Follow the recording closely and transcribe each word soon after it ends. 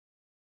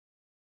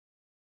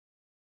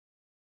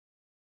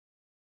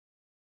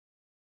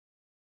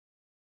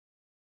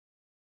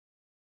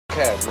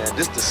K.A.S, man.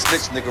 This the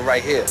snitch nigga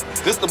right here.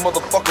 This the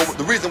motherfucker,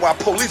 the reason why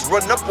police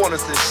running up on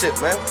us and shit,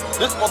 man.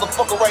 This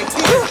motherfucker right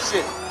here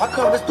shit. How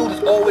come this dude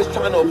is always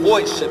trying to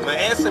avoid shit, man?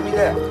 Answer me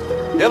that.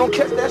 They don't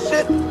catch that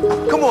shit?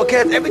 Come on,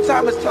 K.A.S, every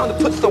time it's time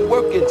to put some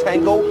work in,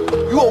 Tango,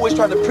 you always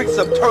trying to prick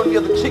some turn the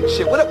other chick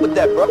shit. What up with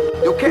that, bro?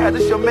 Yo, K.A.S,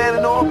 this your man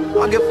and all? I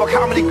don't give a fuck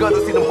how many guns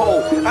I see them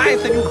hold. I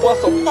ain't seen you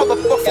bust a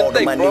motherfucking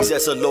thing, my bro. knees,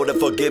 that's a Lord to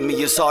forgive me.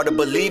 It's hard to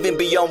believe in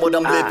beyond what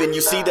I'm living.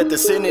 You see that the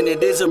sin in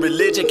it is a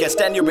religion. Can't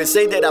stand here and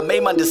say that I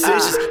made my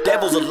decisions.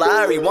 Devil's a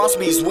liar, he wants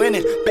me, he's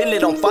winning. Been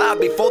lit on fire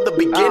before the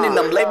beginning.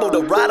 I'm labeled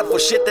a rider for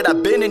shit that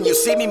I've been in. You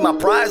see me, my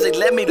prize, they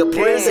led me to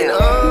prison.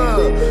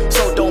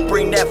 So don't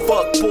bring that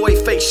fuck boy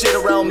fake shit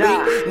around me.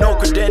 No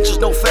credentials,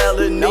 no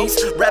felonies.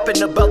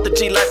 Rapping about the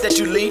G life that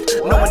you lead,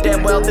 knowing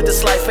damn well that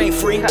this life ain't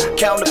free.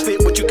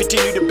 Counterfeit what you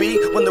continue to be.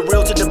 When the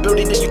real's in the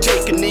building, then you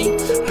take a knee.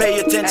 Pay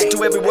attention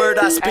to every word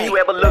I speak. You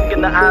ever look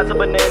in the eyes of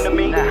an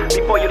enemy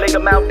before you lay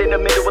them out in the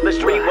middle of the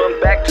street? Run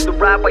back to the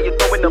ride while you're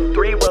throwing up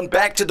three. Run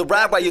back to the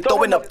ride while you're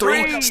throwing up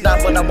three. It's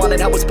not what I wanted,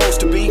 how it's supposed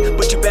to be,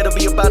 but you better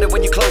be about it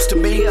when you're close to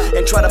me,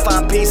 and try to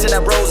find peace in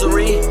that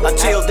rosary.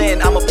 Until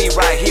then, I'ma be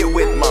right here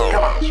with Mom.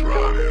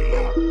 Riding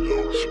low,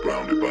 low,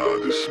 surrounded by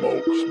this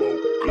smoke,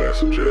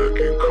 glass of Jack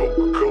and Coke,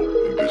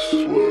 and this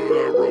is what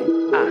I wrote.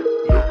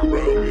 Look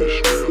around me,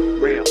 it's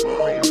real.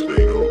 My homies,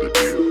 they know the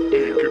deal.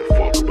 Give a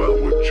fuck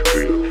about what you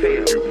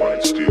feel. You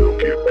might still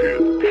get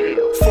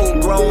peeled.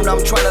 Full grown,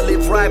 I'm trying to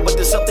live right, but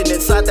there's something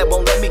inside that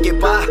won't let me get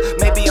by.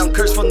 Maybe I'm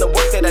cursed from the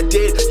work that I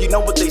did. You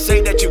know what they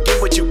say, that you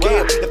get what you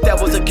give. If that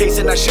was the case,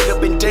 then I should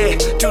have been dead.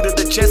 2 to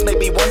the chest,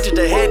 maybe 1 to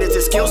the head. Is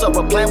it skills or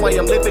a plan while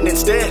I'm living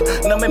instead?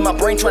 Numbing my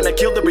brain, trying to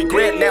kill the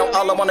regret. Now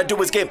all I wanna do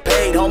is get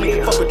paid,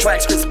 homie. Fuck with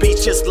tracks, cause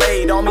speech just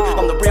laid on me.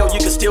 On the real, you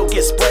can still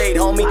get sprayed,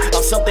 homie.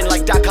 I'm something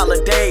like Doc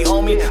Holliday,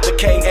 homie. The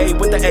K.A.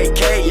 with the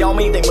AK on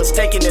me. They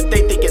mistaken if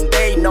they thinking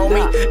they know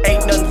me.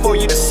 Ain't nothing for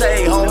you to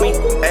say, homie.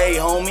 Hey,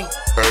 homie.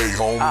 Hey,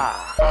 homie.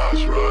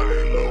 Eyes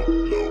riding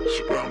low,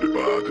 surrounded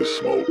by this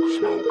smoke,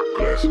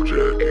 glass of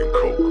Jack and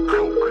Coke,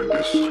 and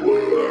this is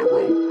what I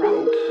wrote.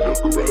 Look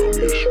around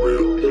me, it's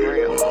real.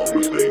 My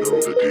homies, they know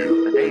the deal.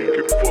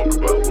 Give a fuck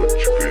about what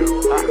you feel.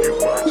 You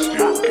might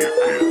still get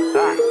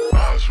peeled.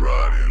 Eyes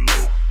riding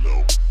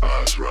low,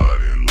 eyes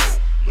riding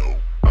low,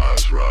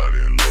 eyes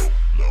riding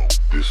low.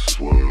 This is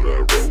what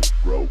I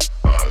wrote.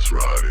 Eyes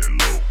riding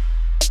low,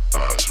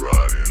 eyes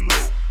riding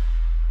low,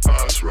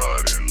 eyes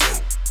riding low.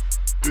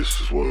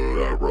 This is what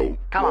I wrote.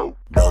 Come on.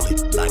 Roll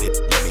it, light it,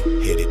 let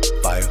me hit it,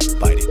 fire,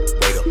 fight it,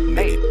 wait a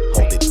minute,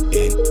 hold it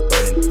in,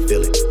 burning,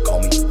 feel it,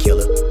 call me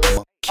killer,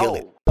 I'ma kill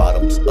it,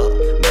 bottoms up,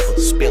 never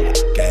spill it,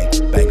 gang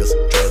bangers,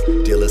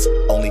 drug dealers,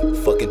 only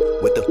fucking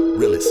with the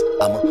realest,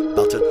 I'm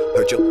about to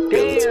hurt your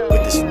feelings,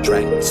 with this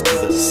track,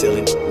 to the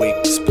ceiling, we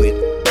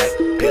split back,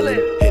 peeling,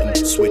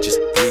 hitting switches,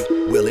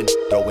 three-wheeling,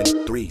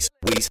 throwing threes,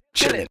 we's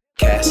chilling,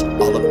 K.A.S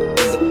all up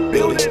in the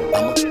building,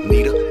 I'ma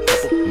need a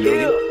couple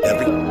million,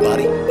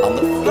 everybody on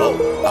the floor,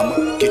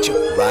 I'ma get you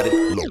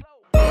riding low.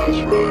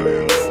 Eyes riding